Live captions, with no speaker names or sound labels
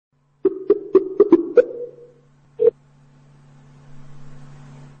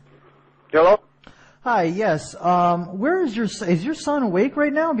Hi, yes. Where is your son awake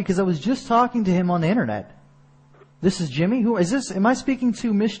right now? Because I was just talking to him on the internet. This is Jimmy. Who is this? Am I speaking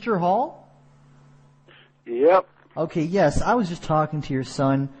to Mr. Hall? Yep. Okay, yes. I was just talking to your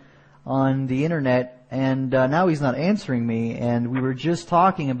son on the internet, and now he's not answering me, and we were just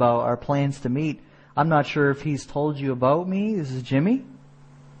talking about our plans to meet. I'm not sure if he's told you about me. This is Jimmy?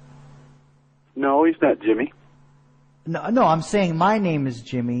 No, he's not Jimmy. No, I'm saying my name is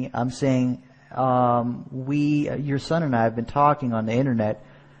Jimmy. I'm saying your son and I have been talking on the internet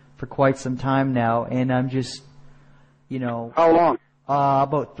for quite some time now, and I'm just, How long?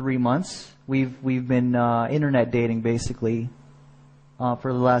 About 3 months. We've been internet dating basically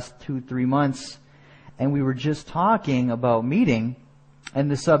for the last 2-3 months, and we were just talking about meeting, and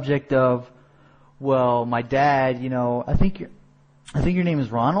the subject of, well, my dad. I think your name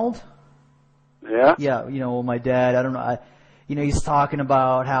is Ronald. Yeah. Yeah. My dad. I don't know. He's talking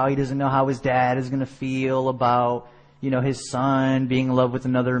about how he doesn't know how his dad is gonna feel about his son being in love with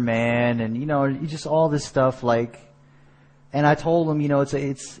another man, and just all this stuff like. And I told him,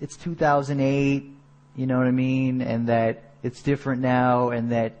 it's 2008, you know what I mean, and that it's different now,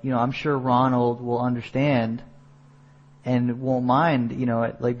 and that I'm sure Ronald will understand and won't mind,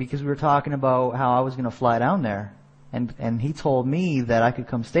 because we were talking about how I was gonna fly down there, and he told me that I could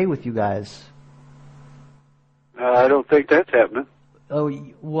come stay with you guys. I don't think that's happening. Oh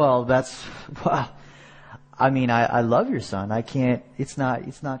well, I love your son. I can't. It's not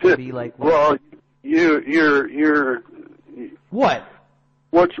gonna be like. Well, you're. What?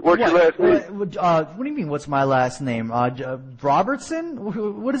 What's your last name? What do you mean? What's my last name?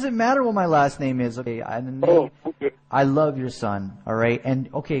 Robertson? What does it matter what my last name is? Okay, okay. I love your son. All right, and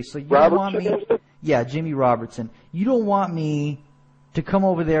okay, so you Robertson, don't want me? Yeah, Jimmy Robertson. You don't want me to come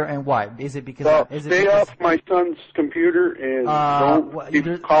over there, and why? Is it because? Stay off my son's computer and don't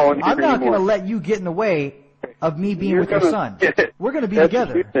keep calling him I'm not anymore. going to let you get in the way of me being with your son. We're going to be that's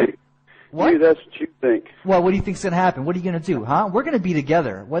together. What you think. What? That's what you think. Well, what do you think's going to happen? What are you going to do, huh? We're going to be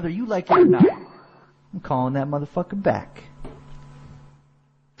together, whether you like it or not. I'm calling that motherfucker back.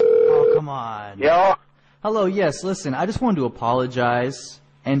 Oh, come on. Yeah? Hello, yes, listen, I just wanted to apologize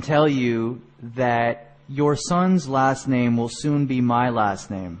and tell you that your son's last name will soon be my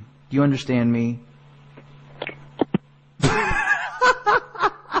last name. Do you understand me?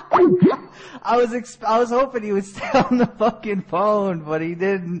 I was hoping he would stay on the fucking phone, but he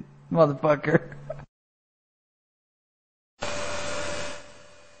didn't, motherfucker.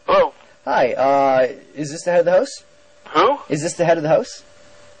 Hello. Hi, is this the head of the house? Who? Is this the head of the house?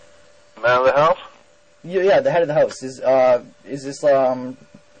 Man of the house? Yeah, the head of the house. Is this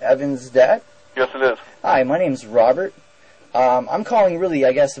Evan's dad? Yes, it is. Hi, my name's Robert. I'm calling really,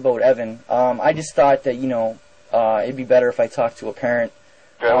 I guess, about Evan. I just thought that, it'd be better if I talked to a parent.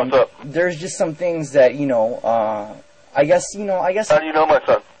 Okay, what's up? There's just some things that, I guess. How do you know my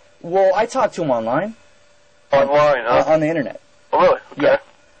son? Well, I talked to him online. Online, huh? On the internet. Oh, really? Okay. Yeah.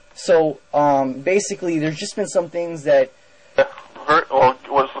 So, basically, there's just been some things that... Yeah. Well,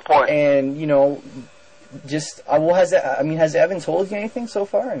 what's the point? And, has Evan told you anything so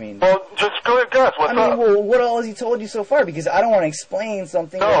far? Well, just go ahead, guys. What's up? Well, what all has he told you so far? Because I don't want to explain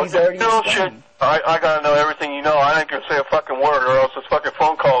something that he's already explained. Shit. I gotta know everything you know. I ain't gonna say a fucking word, or else this fucking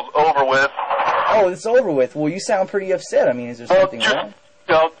phone call's over with. Oh, it's over with. Well, you sound pretty upset. Is there something wrong?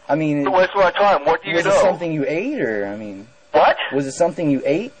 You're wasting my time. What do you know? Was it something you ate, or, What? Was it something you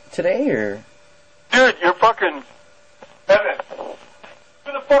ate today, or? Dude, you're fucking... Evan,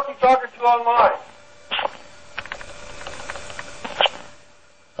 who the fuck are you talking to online?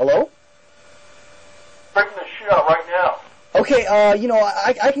 Hello? Breaking the shit out right now. Okay,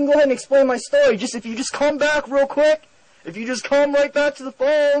 I can go ahead and explain my story. If you just come back real quick, if you just come right back to the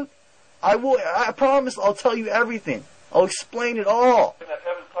phone, I promise I'll tell you everything. I'll explain it all.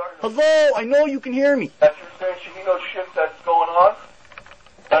 Hello, I know you can hear me. That's your station, he knows shit that's going on.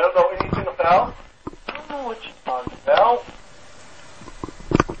 I don't know anything about. I don't know what you're talking about.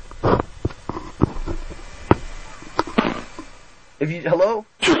 Hello?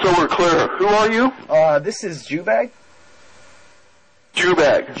 Just so we're clear, who are you? This is Jubag.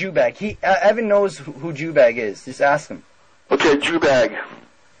 Jubag. Jubag. Evan knows who Jubag is. Just ask him. Okay, Jubag.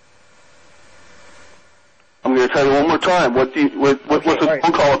 I'm going to tell you one more time. What's the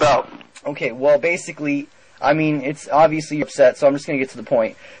phone call about? Okay, well, basically, it's obviously you're upset, so I'm just going to get to the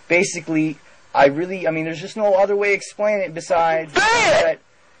point. Basically, there's just no other way to explain it besides... Say it!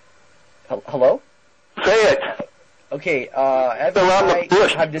 Hello? Say it! Okay, Evan and I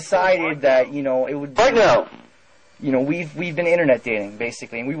have decided that, it would... Right now! you know, we've been internet dating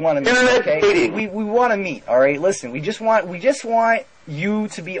basically, and we want to meet. Internet okay? dating. We want to meet. All right, listen. We just want you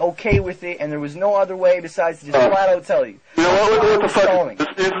to be okay with it, and there was no other way besides to just flat out tell you. You know what the fuck?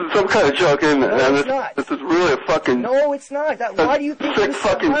 This is some kind of joke, isn't it? No, it's not. This is really a fucking. No, it's not. Why do you think it's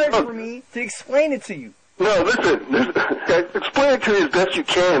so hard for me to explain it to you? No, listen. Explain it to me as best you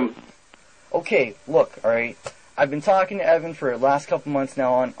can. Okay, look. All right. I've been talking to Evan for the last couple months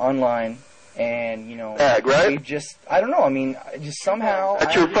now online, and, you know... Ag, right? I don't know, I mean, just somehow...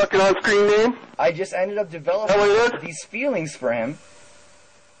 That's your fucking on-screen name? I just ended up developing these feelings for him,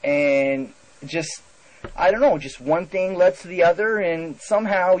 and just, I don't know, just one thing led to the other, and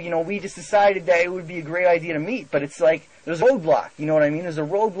somehow, you know, we just decided that it would be a great idea to meet, but it's like, there's a roadblock, you know what I mean? There's a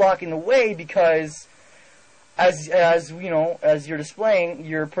roadblock in the way because, as you know, as you're displaying,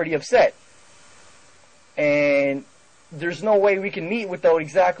 you're pretty upset. And there's no way we can meet without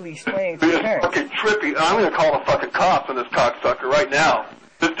exactly explaining to your parents. Fucking trippy. I'm going to call the fucking cops on this cocksucker right now.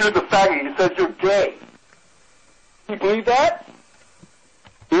 This dude's a faggot. He says you're gay. You believe that?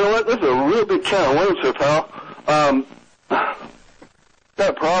 You know what? This is a real big can of worms here, pal. Got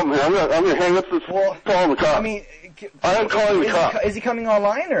a problem here. I'm going to hang up this call the cops. I mean, I am calling the cops. Is he coming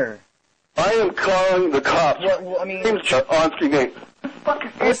online, or? I am calling the cops. Well, I mean... on-screen name.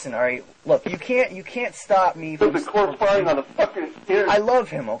 Listen, all right. Look, you can't stop me from corresponding on the fucking internet. I love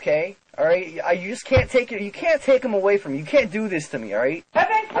him, okay? All right. You just can't take it. You can't take him away from me. You can't do this to me, all right?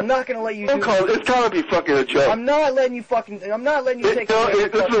 I'm not gonna let you do this. It's gotta be fucking a joke. I'm not letting you take it away.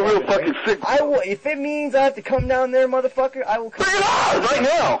 This is a real fucking sick. I will. If it means I have to come down there, motherfucker, I will come. Bring it on right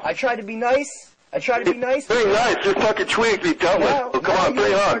now. I try to be nice. Very nice. Your fucking twig be dealt with. So come on,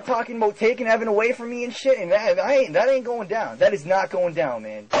 bring it on. Start talking about taking Evan away from me and shit, and that ain't going down. That is not going down,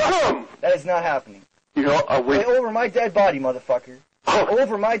 man. That is not happening. You know, wait. Over my dead body, motherfucker.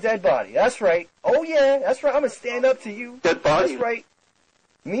 Over my dead body. That's right. Oh yeah, that's right. I'm gonna stand up to you. Dead body. That's right.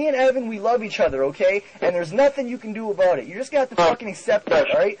 Me and Evan, we love each other, okay? And there's nothing you can do about it. You just got to fucking accept that,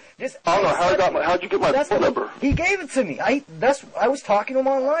 all right? Just I don't know how'd you get my phone number? He gave it to me. I was talking to him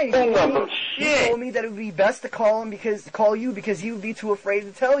online. Phone number. He told me that it would be best to call you because he would be too afraid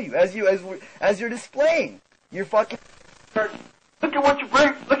to tell you as you're displaying. You're fucking. Look at what you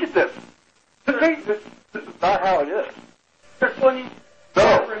bring. Look at this. This is not how it is. There's 20.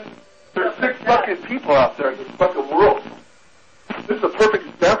 No. There's 6 fucking people out there in this fucking world. This is a perfect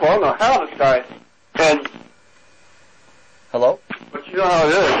example. I don't know how this guy. And. Hello? But you know how it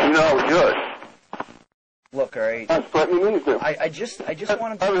is. You know how we do it. Look, all right. Let me anything. I just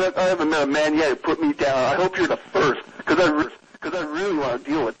want to. I haven't met a man yet who put me down. I hope you're the first, because I really want to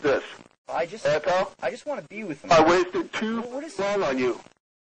deal with this. I just want to be with him. I wasted too long on you.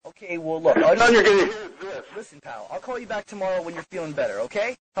 Okay, well, look. You're gonna hear this. Listen, pal. I'll call you back tomorrow when you're feeling better.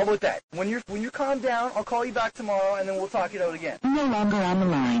 Okay? How about that? When you're calmed down, I'll call you back tomorrow, and then we'll talk it out again. No longer on the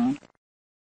line.